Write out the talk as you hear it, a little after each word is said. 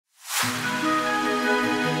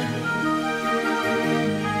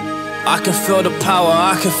I can feel the power,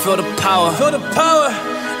 I can feel the power. Feel the power.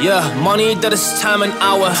 Yeah, money that is time and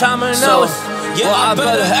hour. Time and so, hours. Yeah, well, I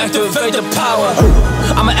better activate the power.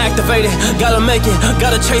 I'ma activate it, gotta make it,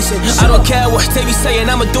 gotta chase it. I don't care what they be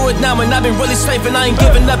saying, I'ma do it now. And I've been really saving, I ain't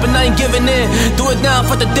giving up and I ain't giving in. Do it now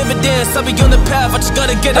for the dividends, I'll be on the path, I just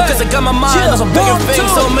gotta get it. Cause I got my mind on some bigger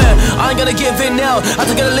things. So man, I ain't gonna give in now, I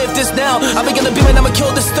just gotta live this now. I've been gonna be man, I'ma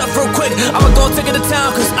kill this stuff real quick. I'ma go take it to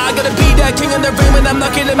town, cause I gotta be that king in the ring. When I'm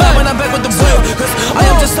knocking them out, when I'm back with the win. Cause I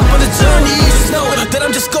am just up on the journey, you just know that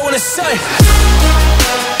I'm just going insane.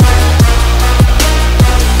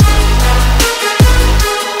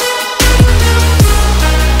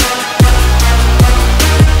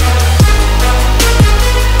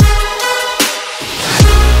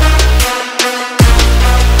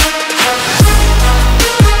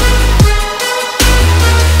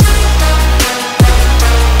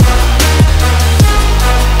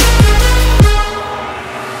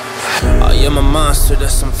 I'm a monster,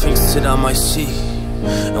 there's some things that I might see.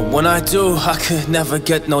 And when I do, I could never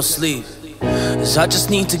get no sleep. Cause I just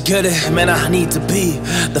need to get it, man, I need to be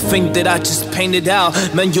the thing that I just painted out,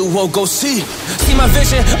 man, you won't go see. See my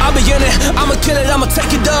vision, I'll be in it, I'ma kill it, I'ma take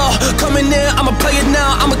it all. Coming in, I'ma play it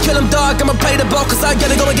now, I'ma kill him dog, I'ma play the ball. Cause I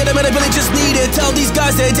gotta go and get him and I really just need it. Tell these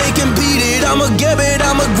guys that they can beat it, I'ma get it,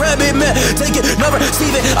 I'ma grab it, man. Take it, never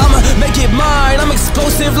receive it, I'ma make it mine. I'm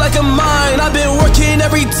explosive like a mine, I've been working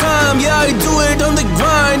every time. Yeah, I do it on the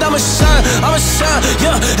grind, I'ma shine,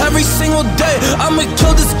 yeah, every single day. I'ma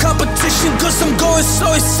kill this competition cause I'm going so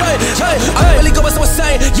insane. Hey, I really go so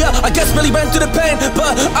insane. Yeah, I guess really ran through the pain,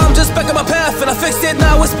 but I'm just back on my path and I fixed it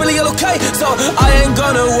now. It's really okay. So I ain't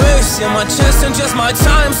gonna waste my chance and just my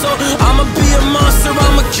time. So I'ma be a monster,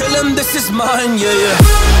 I'ma kill him. This is mine. Yeah,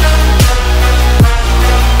 yeah.